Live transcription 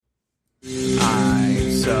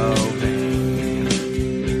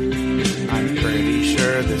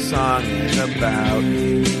about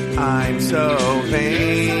me. I'm so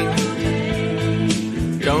vain.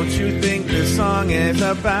 Don't you think this song is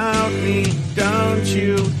about me? Don't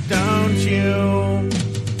you? Don't you?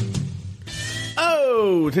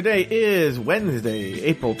 Oh, today is Wednesday,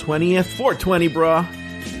 April 20th, 420, brah.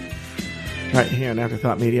 Right here on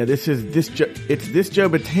Afterthought Media. It's this Joe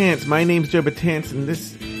Betance. My name's Joe Betance, and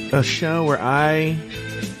this is a show where I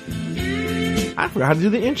forgot how to do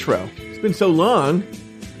the intro. It's been so long.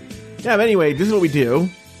 Yeah, but anyway, this is what we do.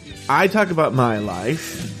 I talk about my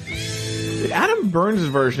life. Adam Burns'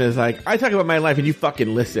 version is like, I talk about my life and you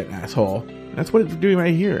fucking listen, asshole. That's what it's doing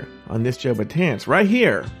right here on this Joe Betance. Right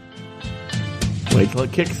here. Wait till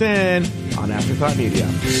it kicks in on Afterthought Media.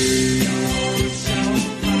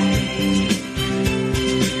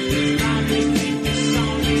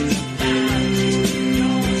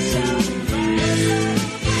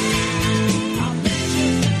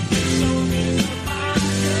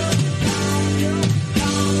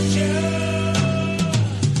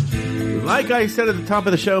 Like I said at the top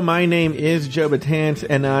of the show, my name is Joe Betance,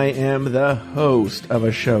 and I am the host of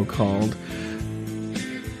a show called...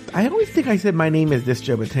 I always think I said my name is this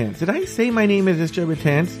Joe Betance. Did I say my name is this Joe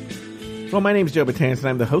Betance? Well, my name is Joe Betance, and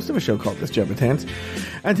I'm the host of a show called This Joe Betance.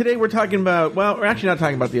 And today we're talking about... Well, we're actually not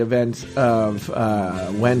talking about the events of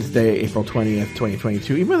Wednesday, April 20th,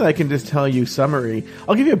 2022. Even though I can just tell you summary.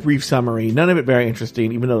 I'll give you a brief summary. None of it very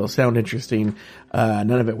interesting, even though it'll sound interesting.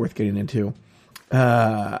 None of it worth getting into.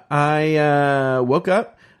 I woke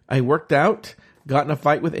up, I worked out, got in a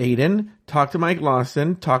fight with Aiden, talked to Mike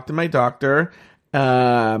Lawson, talked to my doctor,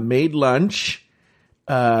 made lunch.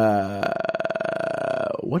 What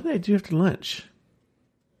did I do after lunch?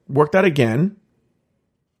 Worked out again.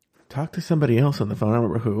 Talked to somebody else on the phone. I don't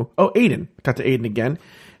remember who. Oh, Aiden. Talked to Aiden again.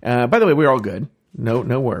 By the way, we're all good. No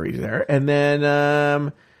worries there. And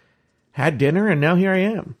then, had dinner, and now here I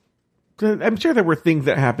am. I'm sure there were things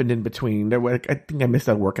that happened in between. I think I missed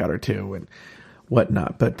a workout or two and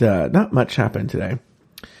whatnot, but not much happened today.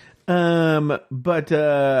 But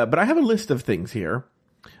I have a list of things here,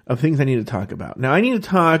 of things I need to talk about. Now, I need to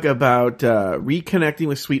talk about reconnecting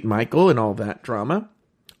with Sweet Michael and all that drama.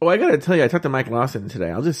 Oh, I gotta tell you, I talked to Mike Lawson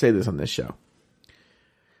today. I'll just say this on this show.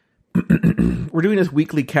 We're doing this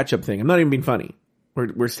weekly catch-up thing. I'm not even being funny.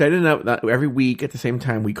 We're setting up that every week at the same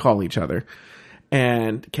time we call each other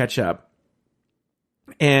and catch up.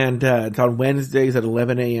 And it's on Wednesdays at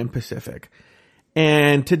 11 a.m. Pacific.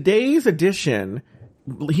 And today's edition,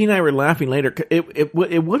 he and I were laughing later. It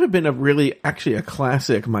would have been actually a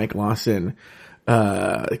classic Mike Lawson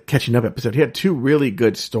catching up episode. He had two really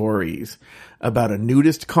good stories about a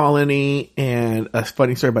nudist colony and a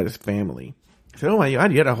funny story about his family. I said, oh my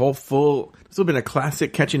God, you had a whole full... This would have been a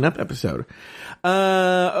classic catching up episode.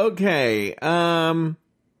 Okay.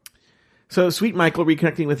 So, Sweet Michael,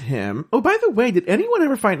 reconnecting with him. Oh, by the way, did anyone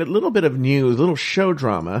ever find a little bit of news, a little show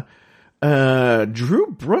drama? Drew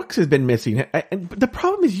Brooks has been missing. And the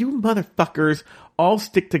problem is you motherfuckers all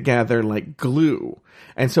stick together like glue.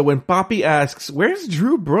 And so when Poppy asks, where's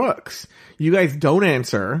Drew Brooks? You guys don't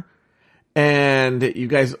answer. And you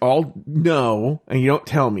guys all know, and you don't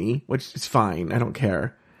tell me, which is fine. I don't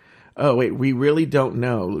care. Oh, wait, we really don't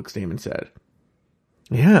know, Luke Stamen said.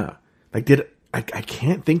 Yeah. I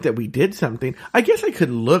can't think that we did something. I guess I could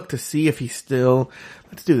look to see if he's still...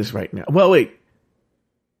 Let's do this right now. Well, wait.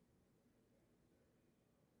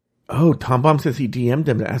 Oh, Tom Baum says he DM'd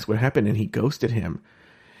him to ask what happened and he ghosted him.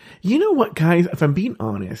 You know what, guys? If I'm being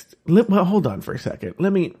honest... Well, hold on for a second.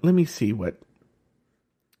 Let me see what...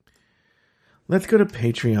 Let's go to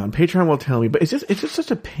Patreon. Patreon will tell me. But it's just such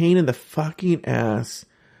a pain in the fucking ass.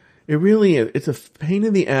 It really is. It's a pain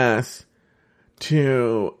in the ass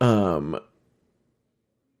to...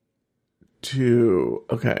 Drew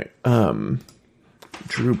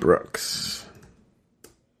Brooks.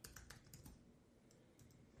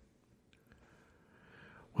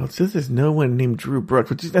 Well, it says there's no one named Drew Brooks,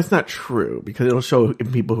 which that's not true because it'll show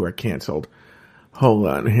people who are canceled. Hold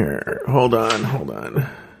on here. Hold on. Let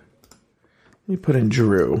me put in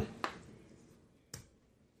Drew.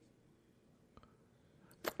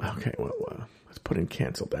 Okay, well, let's put in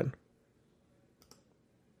canceled then.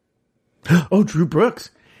 Oh, Drew Brooks.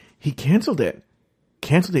 He canceled it.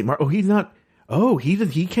 Canceled it. Oh, he's not. Oh, he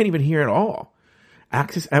can't even hear at all.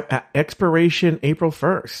 Access expiration April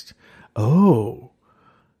 1st. Oh,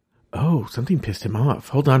 something pissed him off.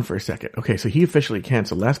 Hold on for a second. Okay, so he officially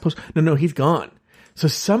canceled. Last post. No, he's gone. So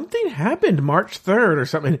something happened March 3rd or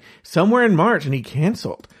something, somewhere in March, and he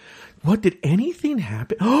canceled. What, did anything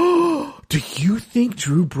happen? Oh, do you think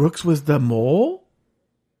Drew Brooks was the mole?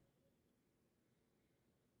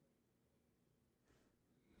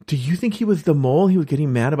 Do you think he was the mole? He was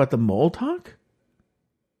getting mad about the mole talk?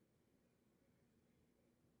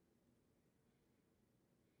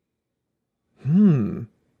 Tom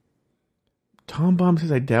Bomb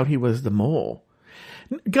says, I doubt he was the mole.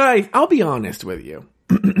 Guys, I'll be honest with you.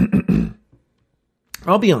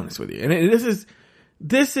 I'll be honest with you. And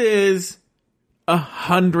this is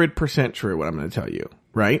 100% true what I'm going to tell you,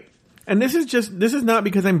 right? And this is not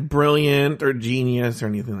because I'm brilliant or genius or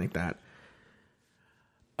anything like that.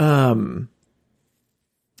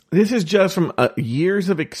 This is just from years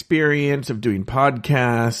of experience of doing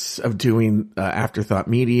podcasts, of doing afterthought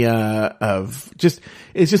media,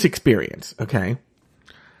 it's just experience, okay?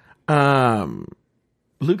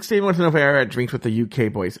 Luke Saban wants to know if I ever had drinks with the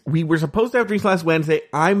UK boys. We were supposed to have drinks last Wednesday.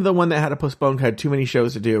 I'm the one that had to postpone, had too many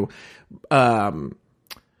shows to do. Ben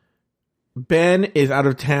is out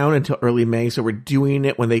of town until early May, so we're doing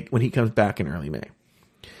it when he comes back in early May.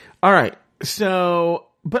 All right, so,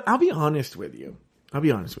 but I'll be honest with you. Oh,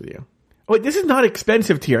 wait, this is not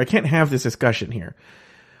expensive tier. I can't have this discussion here.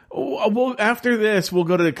 Well, after this, we'll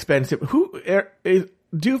go to the expensive. Who is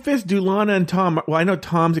Doofus, Dulana, and Tom? Well, I know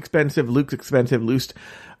Tom's expensive, Luke's expensive,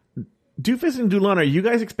 Doofus and Dulana, are you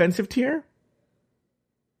guys expensive tier?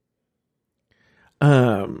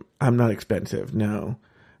 I'm not expensive, no.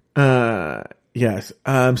 Yes.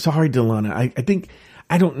 Sorry, Dulana. I think,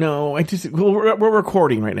 I don't know. We're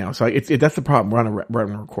recording right now, so that's the problem. We're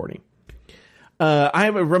on a recording.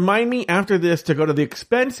 Remind me after this to go to the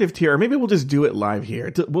expensive tier, or maybe we'll just do it live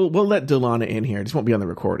here. We'll let Dulana in here. It just won't be on the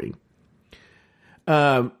recording.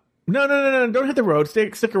 No, don't hit the road.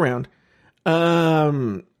 Stick around.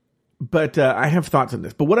 But I have thoughts on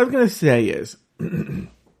this. But what I was going to say is,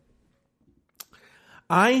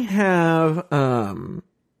 I have,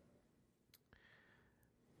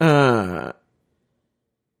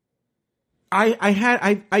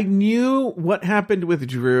 I knew what happened with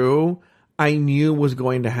Drew. I knew was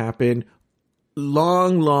going to happen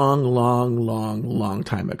long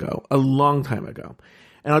time ago. A long time ago.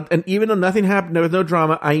 And even though nothing happened, there was no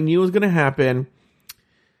drama, I knew it was going to happen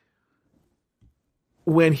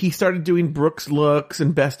when he started doing Brooks looks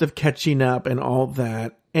and Best of Catching Up and all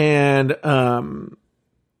that. And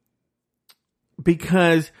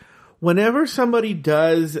because whenever somebody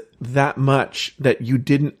does that much that you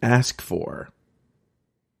didn't ask for,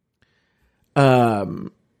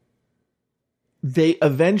 they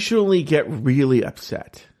eventually get really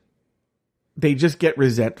upset. They just get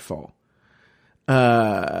resentful.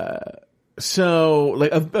 So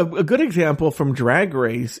like a good example from Drag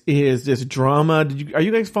Race is this drama. Are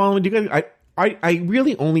you guys following? I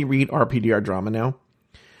really only read RPDR drama now.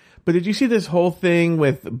 But did you see this whole thing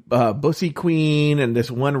with Bussy Queen and this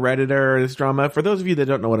one Redditor, this drama? For those of you that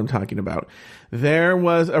don't know what I'm talking about, there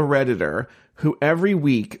was a Redditor who every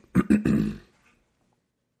week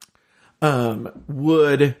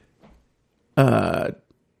would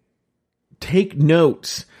take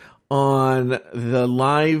notes on the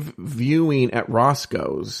live viewing at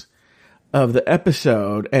Roscoe's of the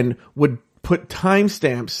episode and would put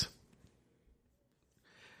timestamps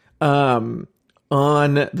on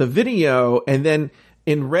the video, and then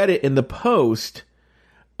in Reddit in the post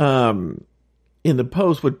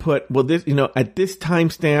would put, well, this, at this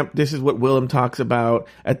timestamp, this is what Willem talks about.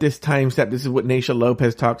 At this timestamp, this is what Naisha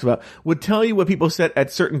Lopez talks about. Would tell you what people said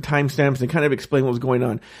at certain timestamps and kind of explain what was going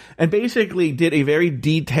on. And basically did a very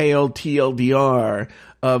detailed TLDR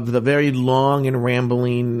of the very long and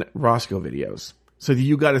rambling Roscoe videos. So that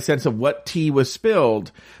you got a sense of what tea was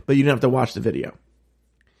spilled, but you didn't have to watch the video.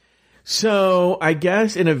 So I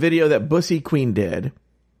guess in a video that Bussy Queen did,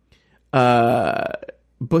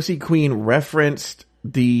 Bussy Queen referenced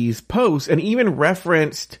these posts and even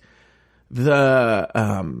referenced the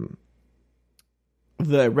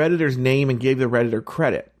Redditor's name and gave the Redditor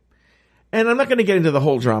credit. And I'm not going to get into the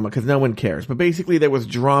whole drama because no one cares. But basically there was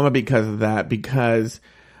drama because of that, because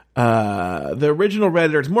the original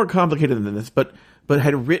Redditor is more complicated than this, but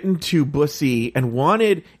had written to Bussy and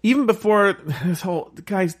wanted, even before this whole,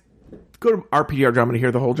 guys, go to RPDR drama to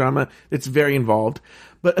hear the whole drama. It's very involved.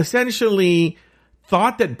 But essentially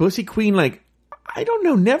thought that Bussy Queen, I don't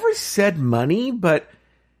know, never said money, but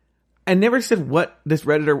I never said what this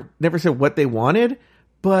Redditor, never said what they wanted,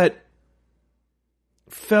 but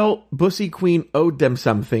felt Bussy Queen owed them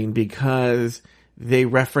something because they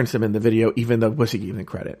referenced him in the video, even though Bussy gave them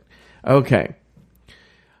credit. Okay.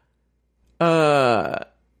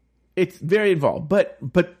 It's very involved, but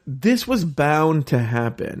this was bound to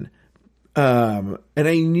happen. And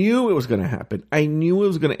I knew it was going to happen. I knew it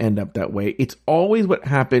was going to end up that way. It's always what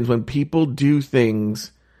happens when people do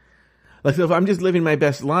things. Like, so if I'm just living my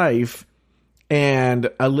best life and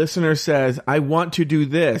a listener says, I want to do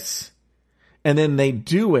this, and then they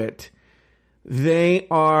do it, they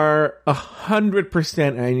are 100%,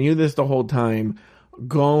 and I knew this the whole time,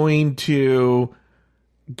 going to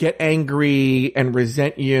get angry and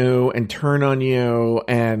resent you and turn on you,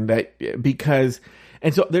 and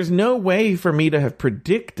so there's no way for me to have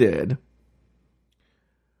predicted.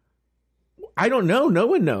 I don't know. No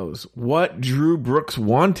one knows what Drew Brooks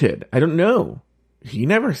wanted. I don't know. He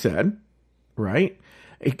never said, right?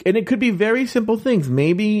 And it could be very simple things.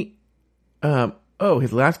 Maybe,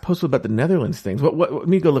 his last post was about the Netherlands things. What, let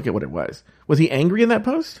me go look at what it was. Was he angry in that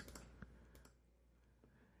post?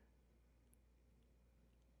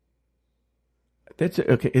 That's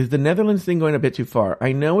okay. Is the Netherlands thing going a bit too far?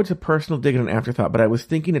 I know it's a personal dig and an afterthought, but I was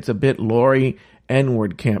thinking it's a bit Laurie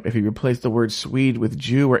N-word camp. If you replace the word Swede with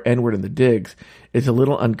Jew or N-word in the digs, it's a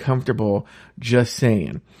little uncomfortable. Just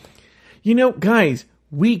saying. You know, guys,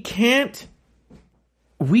 we can't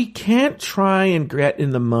try and get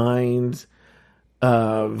in the minds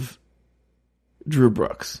of Drew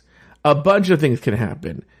Brooks. A bunch of things can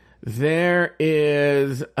happen. There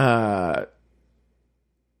is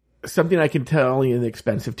something I can tell you in the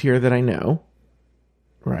expensive tier that I know,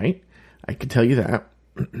 right? I can tell you that.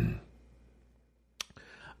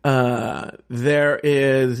 There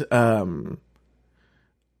is,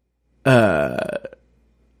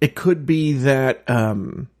 it could be that,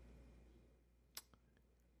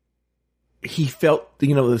 he felt,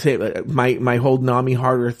 let's say my whole Nami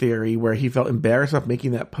Harder theory where he felt embarrassed of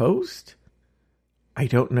making that post. I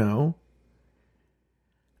don't know.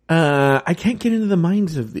 I can't get into the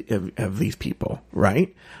minds of these people,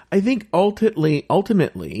 right? I think ultimately,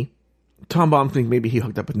 Tom Baum thinks maybe he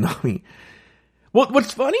hooked up with Nami. Well,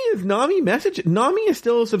 what's funny is Nami is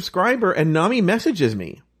still a subscriber, and Nami messages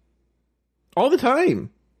me all the time.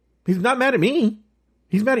 He's not mad at me.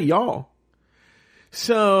 He's mad at y'all.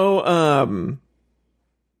 So I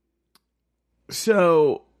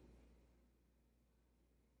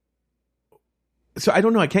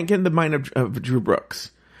don't know. I can't get in the mind of Drew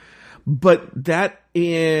Brooks. But that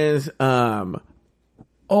is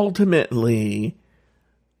ultimately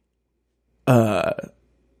I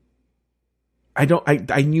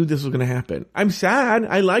knew this was going to happen. I'm sad.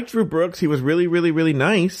 I liked Drew Brooks. He was really, really, really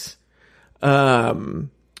nice.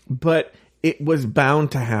 But it was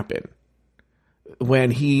bound to happen when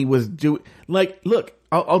he was look,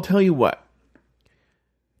 I'll tell you what.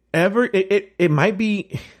 It might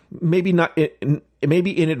be, maybe not, it may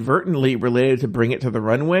be inadvertently related to Bring It to the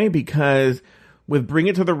Runway, because with Bring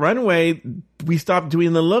It to the Runway, we stopped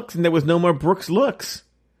doing the looks and there was no more Brooks looks,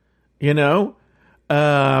 and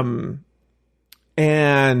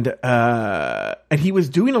he was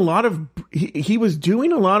doing a lot of, he was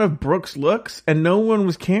doing a lot of Brooks looks and no one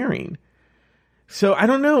was caring. So I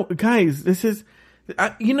don't know, guys, this is,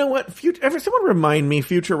 you know what? Someone remind me,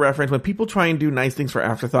 future reference, when people try and do nice things for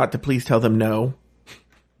Afterthought, to please tell them no.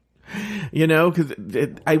 Because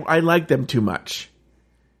I like them too much.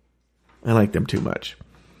 How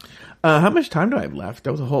much time do I have left?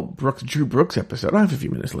 That was a whole Drew Brooks episode. I have a few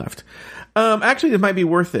minutes left. Actually, this might be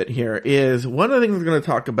worth it here. Is one of the things we're going to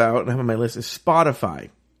talk about, and I have on my list, is Spotify.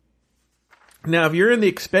 Now, if you're in the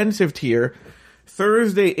expensive tier,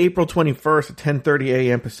 Thursday, April 21st at 10:30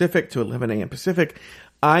 a.m. Pacific to 11 a.m. Pacific,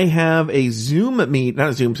 I have a Zoom meet. Not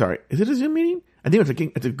a Zoom, sorry. Is it a Zoom meeting? I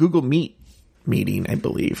think it's a Google Meet meeting, I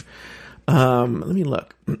believe. Let me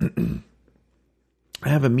look. I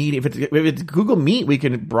have a meeting. If it's Google Meet, we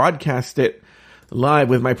can broadcast it live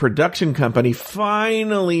with my production company.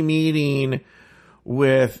 Finally meeting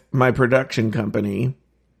with my production company.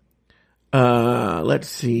 Let's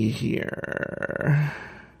see here.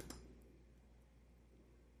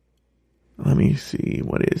 Let me see.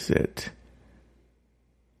 What is it?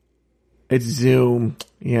 It's Zoom.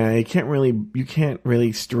 Yeah, you can't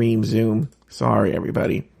really stream Zoom. Sorry,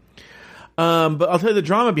 everybody. But I'll tell you the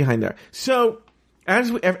drama behind there. So, as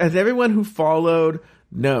everyone who followed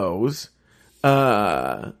knows,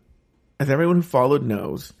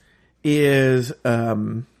 is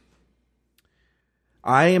I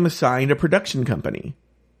am assigned a production company.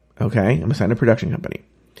 Okay, I'm assigned a production company,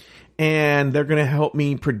 and they're going to help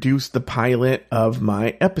me produce the pilot of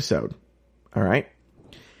my episode. All right.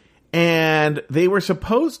 And they were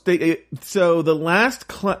supposed to, so the last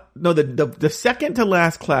the second to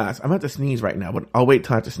last class, I'm about to sneeze right now, but I'll wait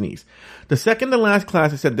till I have to sneeze. The second to last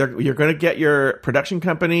class, I said, you're going to get your production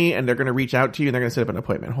company and they're going to reach out to you and they're going to set up an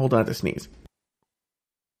appointment. Hold on, I have to sneeze.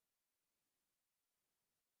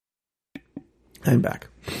 I'm back.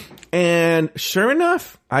 And sure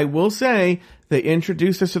enough, I will say, they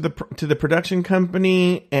introduced us to the production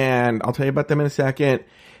company, and I'll tell you about them in a second.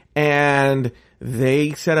 And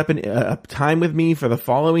they set up a time with me for the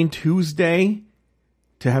following Tuesday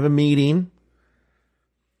to have a meeting.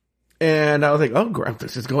 And I was like, oh,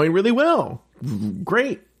 this is going really well.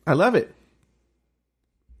 Great. I love it.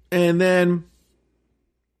 And then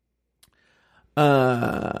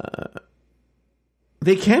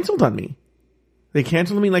they canceled on me. They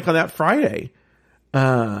canceled on me like on that Friday.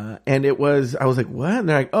 And I was like, what? And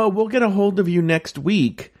they're like, oh, we'll get a hold of you next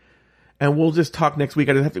week and we'll just talk next week.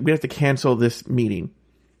 We have to cancel this meeting.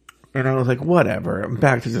 And I was like, whatever. I'm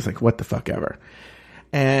back to just like, what the fuck ever.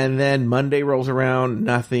 And then Monday rolls around,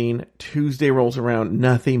 nothing. Tuesday rolls around,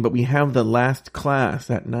 nothing. But we have the last class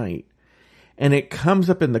that night. And it comes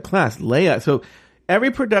up in the class, Leia. So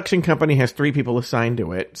every production company has 3 people assigned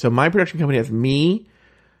to it. So my production company has me,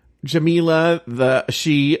 Jamila,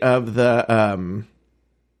 she of the,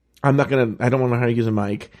 I don't want to know how to use a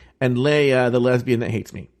mic, and Leia, the lesbian that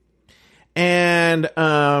hates me. And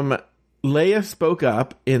Leia spoke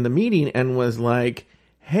up in the meeting and was like,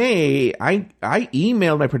 hey, I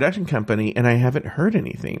emailed my production company and I haven't heard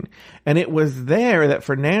anything. And it was there that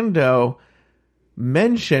Fernando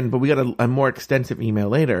mentioned, but we got a more extensive email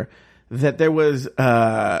later, that there was,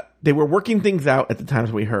 they were working things out at the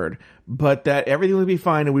times we heard, but that everything would be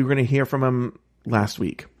fine and we were going to hear from them last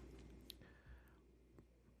week.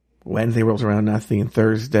 Wednesday rolls around, nothing.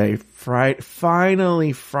 Thursday,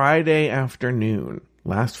 finally Friday afternoon,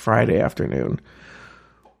 last Friday afternoon,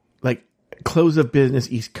 like close of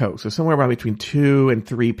business East Coast, so somewhere around between 2 and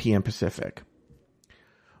 3 p.m. Pacific.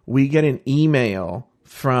 We get an email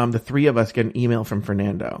from the 3 of us, get an email from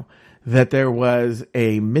Fernando that there was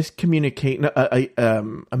a misunderstanding about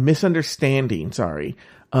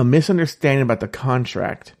the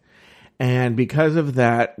contract. And because of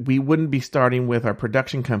that, we wouldn't be starting with our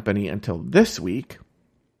production company until this week.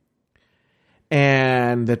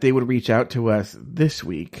 And that they would reach out to us this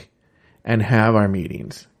week and have our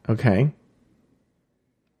meetings. Okay?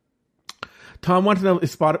 Tom wants to know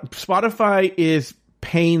if Spotify is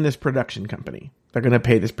paying this production company. They're going to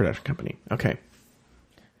pay this production company. Okay.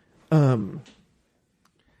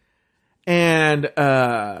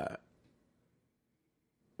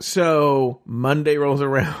 So Monday rolls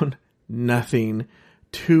around. Nothing.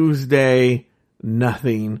 Tuesday,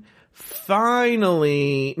 nothing.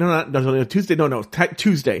 Finally,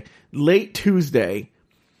 Tuesday, late Tuesday,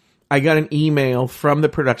 I got an email from the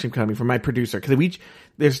production company, from my producer, because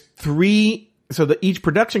there's 3, so each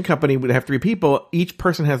production company would have 3 people, each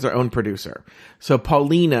person has their own producer. So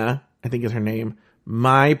Paulina, I think is her name,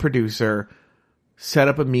 my producer, set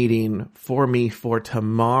up a meeting for me for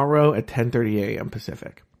tomorrow at 10:30 a.m.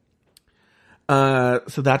 Pacific.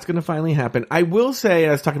 So that's going to finally happen. I will say,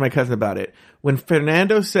 I was talking to my cousin about it. When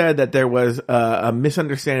Fernando said that there was a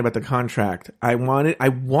misunderstanding about the contract, I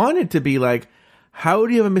wanted to be like, how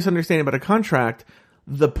do you have a misunderstanding about a contract?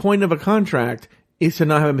 The point of a contract is to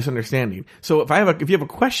not have a misunderstanding. So if you have a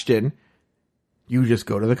question, you just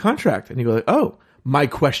go to the contract and you go like, oh, my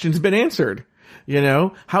question's been answered. You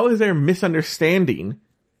know, how is there misunderstanding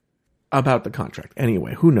about the contract?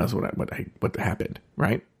 Anyway, who knows what happened,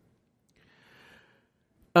 right?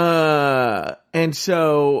 And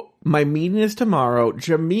so my meeting is tomorrow.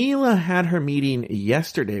 Jamila had her meeting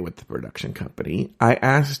yesterday with the production company. I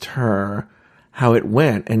asked her how it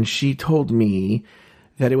went, and she told me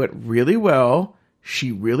that it went really well.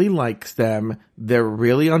 She really likes them. They're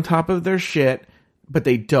really on top of their shit, but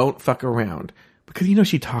they don't fuck around. Because,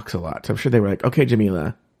 she talks a lot. So I'm sure they were like, okay,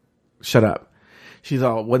 Jamila, shut up. She's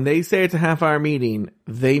all, when they say it's a half-hour meeting,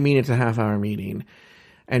 they mean it's a half-hour meeting.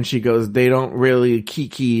 And she goes, they don't really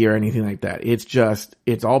kiki or anything like that.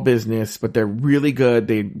 It's all business, but they're really good.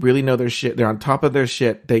 They really know their shit. They're on top of their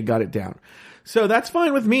shit. They got it down. So that's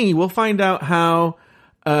fine with me. We'll find out how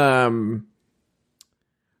it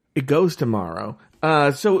goes tomorrow.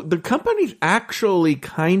 So the company's actually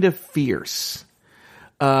kind of fierce.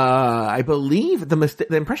 I believe the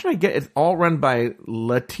impression I get is all run by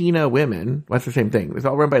Latina women. Well, that's the same thing. It's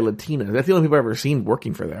all run by Latinas. That's the only people I've ever seen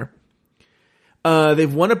working for there.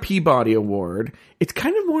 They've won a Peabody Award. It's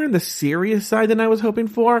kind of more on the serious side than I was hoping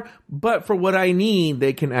for, but for what I need,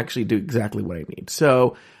 they can actually do exactly what I need.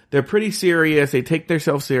 So they're pretty serious. They take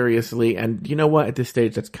themselves seriously. And you know what? At this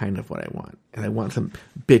stage, that's kind of what I want. And I want some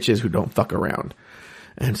bitches who don't fuck around.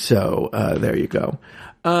 And so, there you go.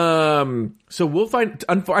 So we'll find,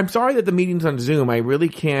 I'm sorry that the meeting's on Zoom. I really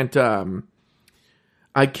can't,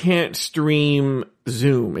 I can't stream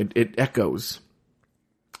Zoom. It echoes.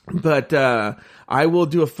 But I will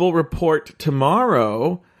do a full report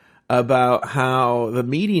tomorrow about how the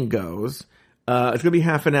meeting goes. It's going to be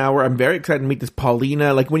half an hour. I'm very excited to meet this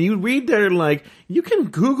Paulina. Like, when you read their, like, you can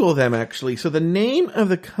Google them, actually. So the name of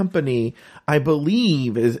the company, I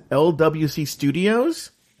believe, is LWC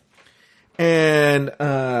Studios. And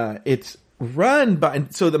it's run by...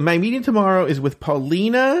 So my meeting tomorrow is with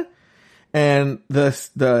Paulina and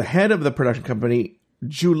the head of the production company,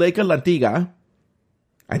 Juleka Lantiga.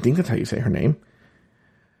 I think that's how you say her name.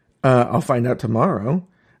 I'll find out tomorrow.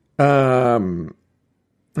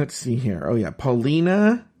 Let's see here. Oh, yeah.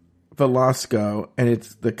 Paulina Velasco. And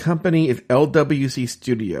the company is LWC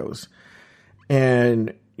Studios.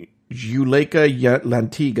 And Juleka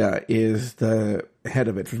Lantiga is the head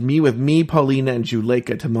of it. With me, Paulina, and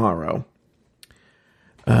Juleka tomorrow.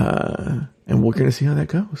 And we're going to see how that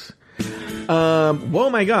goes. Oh,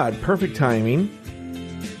 my God. Perfect timing.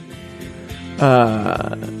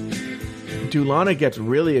 Dulana gets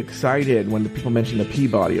really excited when the people mention the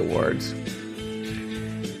Peabody Awards.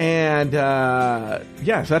 And, so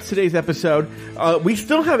that's today's episode. We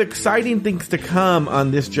still have exciting things to come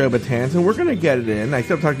on this Joe Betance, and we're going to get it in. I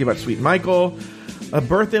still talking about Sweet Michael, a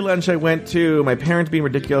birthday lunch I went to, my parents being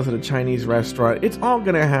ridiculous at a Chinese restaurant. It's all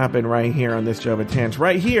going to happen right here on this Joe Betance,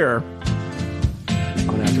 right here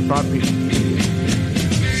on Afterthought People.